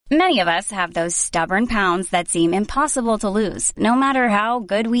Many of us have those stubborn pounds that seem impossible to lose, no matter how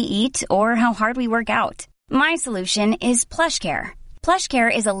good we eat or how hard we work out. My solution is PlushCare.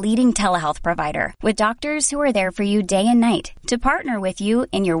 PlushCare is a leading telehealth provider with doctors who are there for you day and night to partner with you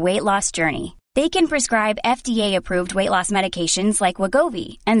in your weight loss journey. They can prescribe FDA-approved weight loss medications like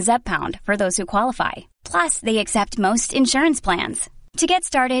Wegovy and Zepbound for those who qualify. Plus, they accept most insurance plans. To get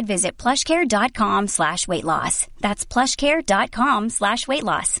started, visit plushcare.com/weightloss. That's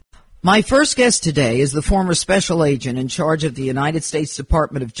plushcare.com/weightloss. My first guest today is the former special agent in charge of the United States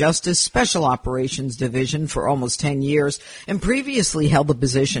Department of Justice Special Operations Division for almost 10 years and previously held the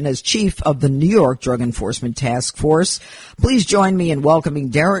position as chief of the New York Drug Enforcement Task Force. Please join me in welcoming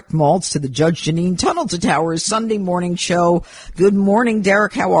Derrick Maltz to the Judge Jeanine Tunnel to Towers Sunday morning show. Good morning,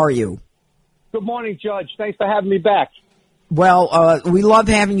 Derrick. How are you? Good morning, Judge. Thanks for having me back. Well, we love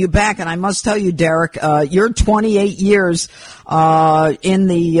having you back, and I must tell you, Derrick, you're 28 years in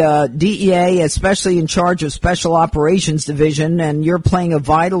the DEA, especially in charge of Special Operations Division, and you're playing a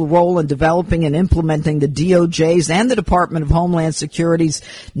vital role in developing and implementing the DOJ's and the Department of Homeland Security's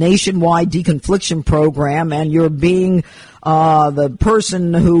nationwide deconfliction program, and you're being the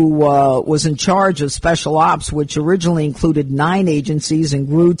person who was in charge of Special Ops, which originally included 9 agencies and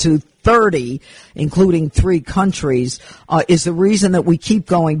grew to 30, including 3 countries, is the reason that we keep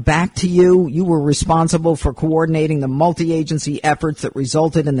going back to you. You were responsible for coordinating the multi-agency efforts that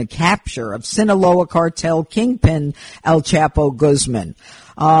resulted in the capture of Sinaloa cartel kingpin El Chapo Guzman.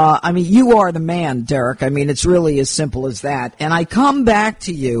 You are the man, Derrick. It's really as simple as that. And I come back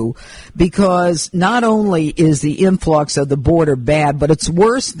to you because not only is the influx of the border bad, but it's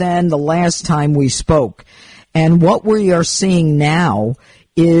worse than the last time we spoke. And what we are seeing now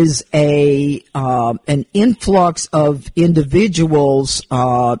is an influx of individuals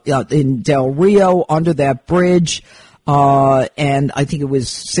in Del Rio under that bridge, and I think it was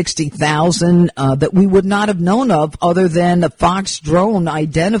 60,000 that we would not have known of other than a Fox drone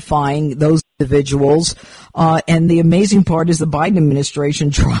identifying those individuals. And the amazing part is the Biden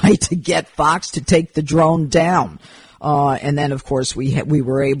administration tried to get Fox to take the drone down. And then, of course, we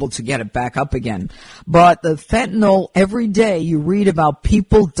were able to get it back up again. But the fentanyl, every day you read about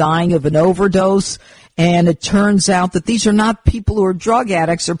people dying of an overdose, and it turns out that these are not people who are drug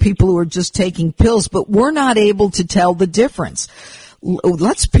addicts or people who are just taking pills, but we're not able to tell the difference.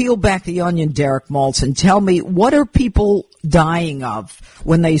 Let's peel back the onion, Derrick Maltz, and tell me, what are people dying of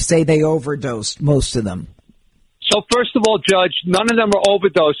when they say they overdosed, most of them? So first of all, Judge, none of them are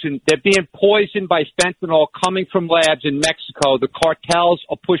overdosing. They're being poisoned by fentanyl coming from labs in Mexico. The cartels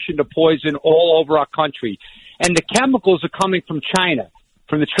are pushing the poison all over our country. And the chemicals are coming from China,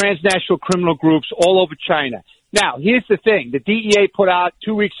 from the transnational criminal groups all over China. Now, here's the thing. The DEA put out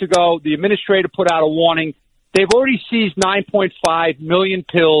 2 weeks ago, the administrator put out a warning. They've already seized 9.5 million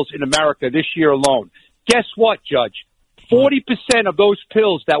pills in America this year alone. Guess what, Judge? 40% of those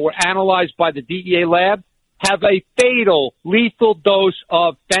pills that were analyzed by the DEA lab have a fatal, lethal dose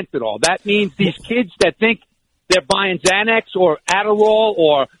of fentanyl. That means these kids that think they're buying Xanax or Adderall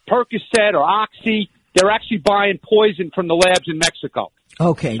or Percocet or Oxy, they're actually buying poison from the labs in Mexico.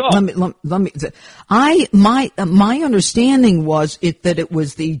 Okay, so, let me. My understanding was that it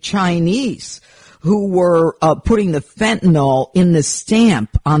was the Chinese who were putting the fentanyl in the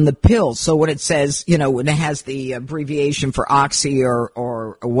stamp on the pills. So when it says, when it has the abbreviation for Oxy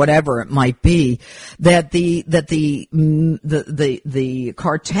or whatever it might be, that the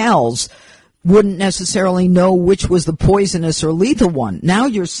cartels wouldn't necessarily know which was the poisonous or lethal one. Now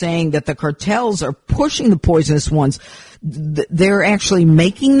you're saying that the cartels are pushing the poisonous ones. They're actually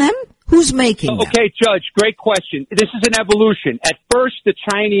making them? Who's making them? Okay, Judge, great question. This is an evolution. At first, the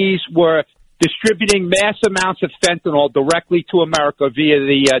Chinese were distributing mass amounts of fentanyl directly to America via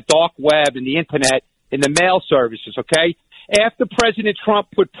the dark web and the internet and the mail services, okay? After President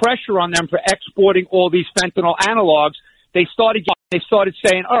Trump put pressure on them for exporting all these fentanyl analogs, they started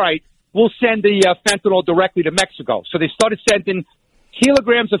saying, all right, we'll send the fentanyl directly to Mexico. So they started sending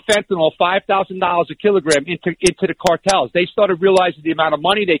kilograms of fentanyl, $5,000 a kilogram, into the cartels. They started realizing the amount of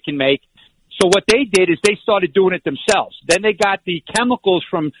money they can make. So what they did is they started doing it themselves. Then they got the chemicals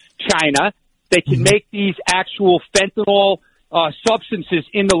from China. They can make these actual fentanyl substances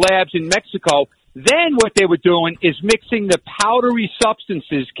in the labs in Mexico. Then what they were doing is mixing the powdery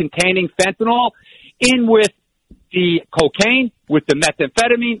substances containing fentanyl in with the cocaine, with the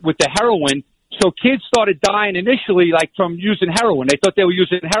methamphetamine, with the heroin. So kids started dying initially like from using heroin. They thought they were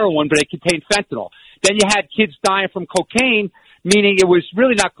using heroin, but it contained fentanyl. Then you had kids dying from cocaine, meaning it was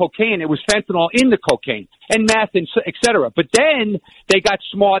really not cocaine, it was fentanyl in the cocaine, and meth, and et cetera. But then they got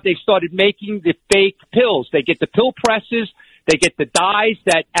smart. They started making the fake pills. They get the pill presses. They get the dyes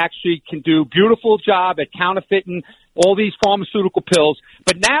that actually can do beautiful job at counterfeiting all these pharmaceutical pills.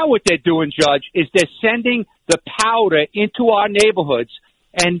 But now what they're doing, Judge, is they're sending the powder into our neighborhoods.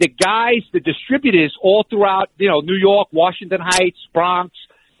 And the guys, the distributors all throughout, New York, Washington Heights, Bronx,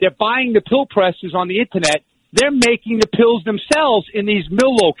 they're buying the pill presses on the Internet. They're making the pills themselves in these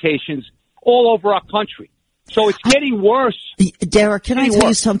mill locations all over our country. So it's getting worse. Derrick, can I tell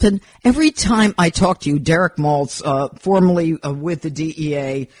you something? Every time I talk to you, Derrick Maltz, formerly with the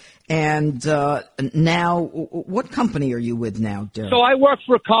DEA, and now, what company are you with now, Derrick? So I work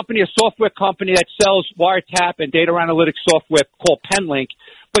for a software company that sells wiretap and data analytics software called Penlink.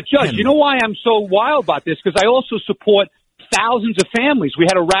 But, Judge, you know why I'm so wild about this? Because I also support thousands of families. We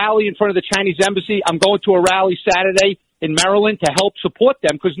had a rally in front of the Chinese embassy. I'm going to a rally Saturday in Maryland to help support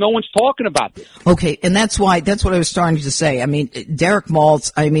them because no one's talking about this. Okay, and that's what I was starting to say. I mean, Derrick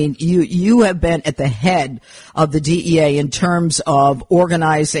Maltz, you have been at the head of the DEA in terms of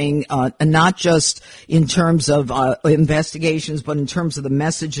organizing, not just in terms of investigations, but in terms of the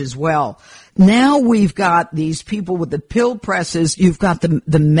message as well. Now we've got these people with the pill presses. You've got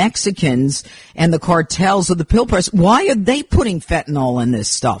the Mexicans and the cartels of the pill press. Why are they putting fentanyl in this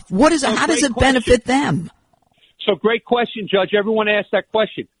stuff? How does it benefit them? So great question, Judge. Everyone asks that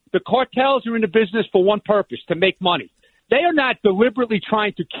question. The cartels are in the business for one purpose, to make money. They are not deliberately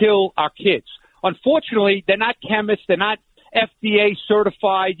trying to kill our kids. Unfortunately, they're not chemists. They're not FDA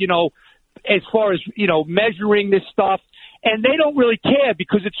certified, as far as, measuring this stuff. And they don't really care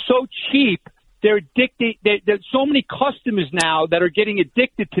because it's so cheap. They're addicted. There's so many customers now that are getting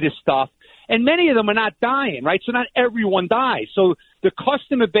addicted to this stuff. And many of them are not dying, right? So not everyone dies. So the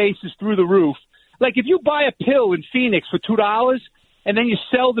customer base is through the roof. Like if you buy a pill in Phoenix for $2 and then you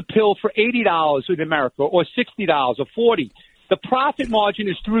sell the pill for $80 in America or $60 or $40, the profit margin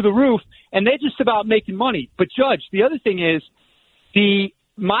is through the roof and they're just about making money. But Judge, the other thing is the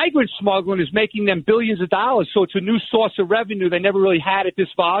migrant smuggling is making them billions of dollars. So it's a new source of revenue they never really had at this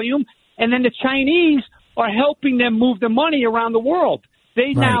volume. And then the Chinese are helping them move the money around the world.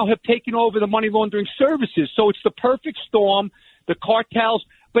 They now have taken over the money laundering services. So it's the perfect storm, the cartels.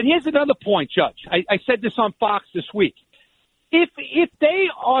 But here's another point, Judge. I said this on Fox this week. If they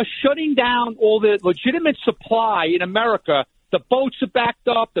are shutting down all the legitimate supply in America, the boats are backed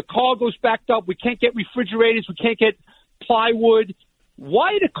up, the cargo's backed up, we can't get refrigerators, we can't get plywood.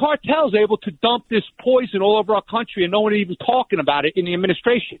 Why are the cartels able to dump this poison all over our country and no one even talking about it in the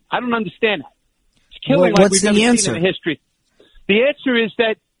administration? I don't understand that. It's killing like we've never seen in history. The answer is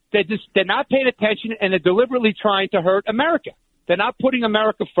that they're not paying attention and they're deliberately trying to hurt America. They're not putting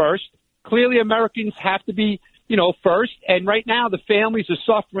America first. Clearly, Americans have to be, first. And right now, the families are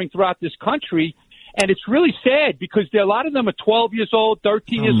suffering throughout this country. And it's really sad because a lot of them are 12 years old,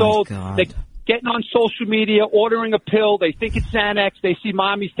 13 years old. God. They're getting on social media, ordering a pill. They think it's Xanax. They see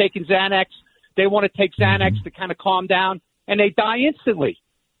mommy's taking Xanax. They want to take Xanax to kind of calm down. And they die instantly.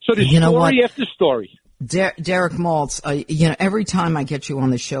 So there's story after story. Derrick Maltz, every time I get you on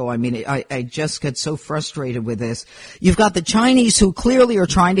the show, I just get so frustrated with this. You've got the Chinese who clearly are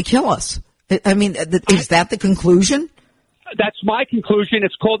trying to kill us. Is that the conclusion? That's my conclusion.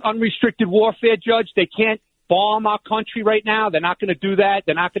 It's called unrestricted warfare, Judge. They can't bomb our country right now. They're not going to do that.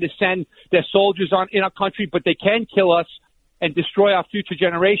 They're not going to send their soldiers in our country, but they can kill us and destroy our future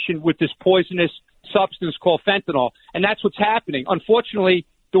generation with this poisonous substance called fentanyl. And that's what's happening. Unfortunately,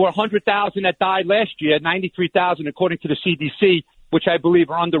 there were 100,000 that died last year, 93,000 according to the CDC, which I believe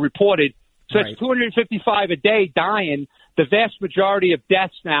are underreported. So it's 255 a day dying. The vast majority of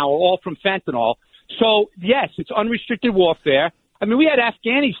deaths now are all from fentanyl. So, yes, it's unrestricted warfare. We had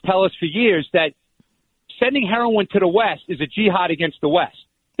Afghanis tell us for years that sending heroin to the West is a jihad against the West.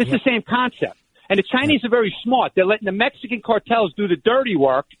 It's the same concept. And the Chinese are very smart. They're letting the Mexican cartels do the dirty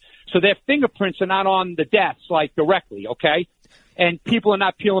work so their fingerprints are not on the deaths, directly, okay? And people are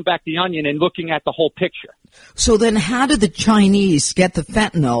not peeling back the onion and looking at the whole picture. So then how do the Chinese get the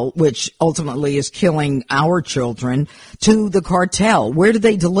fentanyl, which ultimately is killing our children, to the cartel? Where do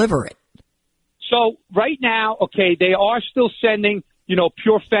they deliver it? So right now, they are still sending,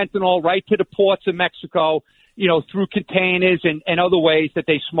 pure fentanyl right to the ports of Mexico, through containers and other ways that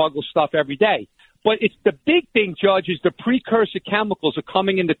they smuggle stuff every day. But it's the big thing, Judge, is the precursor chemicals are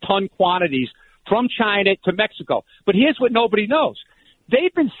coming into ton quantities from China to Mexico. But here's what nobody knows.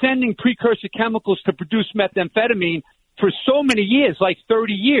 They've been sending precursor chemicals to produce methamphetamine for so many years, like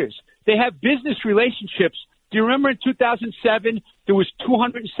 30 years. They have business relationships. Do you remember in 2007, there was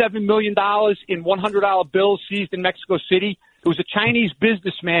 $207 million in $100 bills seized in Mexico City? There was a Chinese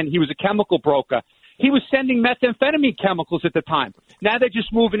businessman. He was a chemical broker. He was sending methamphetamine chemicals at the time. Now they're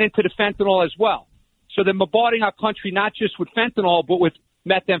just moving into the fentanyl as well. So they're bombarding our country not just with fentanyl, but with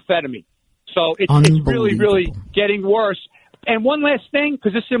methamphetamine. So it's really, really getting worse. And one last thing,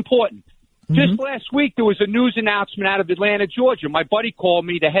 because it's important. Just last week, there was a news announcement out of Atlanta, Georgia. My buddy called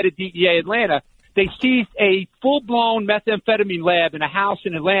me, the head of DEA Atlanta. They seized a full-blown methamphetamine lab in a house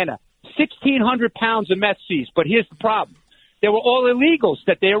in Atlanta. 1,600 pounds of meth seized. But here's the problem. They were all illegals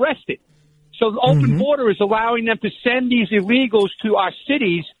that they arrested. So the open border is allowing them to send these illegals to our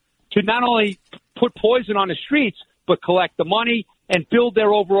cities to not only put poison on the streets, but collect the money and build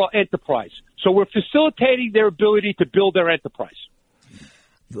their overall enterprise. So we're facilitating their ability to build their enterprise.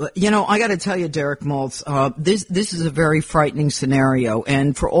 You know, I got to tell you, Derrick Maltz, this is a very frightening scenario,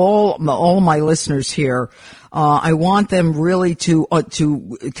 and for all my listeners here, I want them really to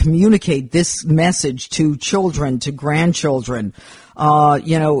communicate this message to children, to grandchildren.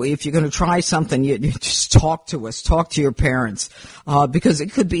 You know, if you're going to try something, you just talk to us, talk to your parents, because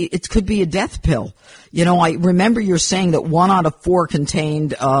it could be a death pill. You know, I remember you're saying that 1 out of 4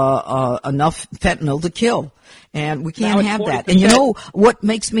 contained enough fentanyl to kill. And we can't have that. And you know what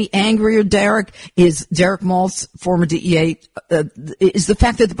makes me angrier, Derrick, is Derrick Maltz, former DEA, is the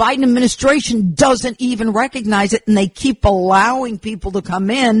fact that the Biden administration doesn't even recognize it, and they keep allowing people to come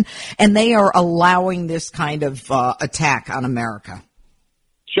in, and they are allowing this kind of attack on America.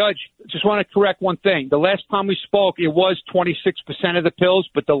 Judge, just want to correct one thing. The last time we spoke, it was 26% of the pills,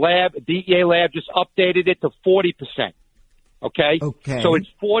 but the DEA lab just updated it to 40%. Okay? So it's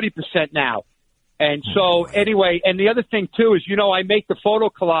 40% now. And so, anyway, and the other thing, too, is, you know, I make the photo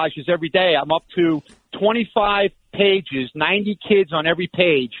collages every day. I'm up to 25 pages, 90 kids on every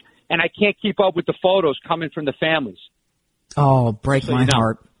page, and I can't keep up with the photos coming from the families. Oh, break my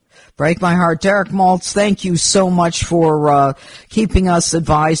heart. Break my heart. Derrick Maltz, thank you so much for keeping us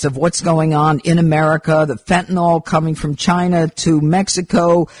advised of what's going on in America, the fentanyl coming from China to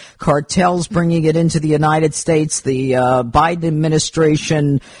Mexico, cartels bringing it into the United States, the Biden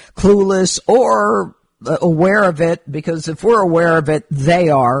administration clueless or aware of it, because if we're aware of it, they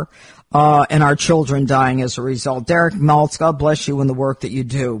are, and our children dying as a result. Derrick Maltz, God bless you and the work that you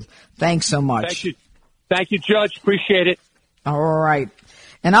do. Thanks so much. Thank you. Thank you, Judge. Appreciate it. All right.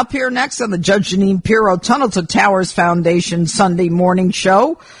 And up here next on the Judge Jeanine Pirro Tunnel to Towers Foundation Sunday morning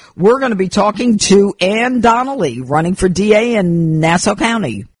show, we're going to be talking to Ann Donnelly, running for DA in Nassau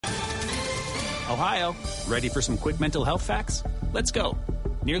County. Ohio, ready for some quick mental health facts? Let's go.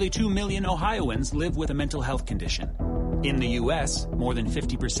 Nearly 2 million Ohioans live with a mental health condition. In the U.S., more than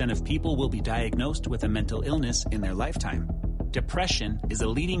 50% of people will be diagnosed with a mental illness in their lifetime. Depression is a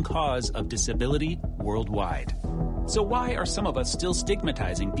leading cause of disability worldwide. So why are some of us still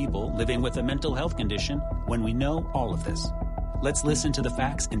stigmatizing people living with a mental health condition when we know all of this? Let's listen to the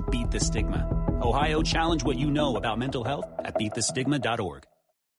facts and beat the stigma. Ohio, challenge what you know about mental health at beatthestigma.org.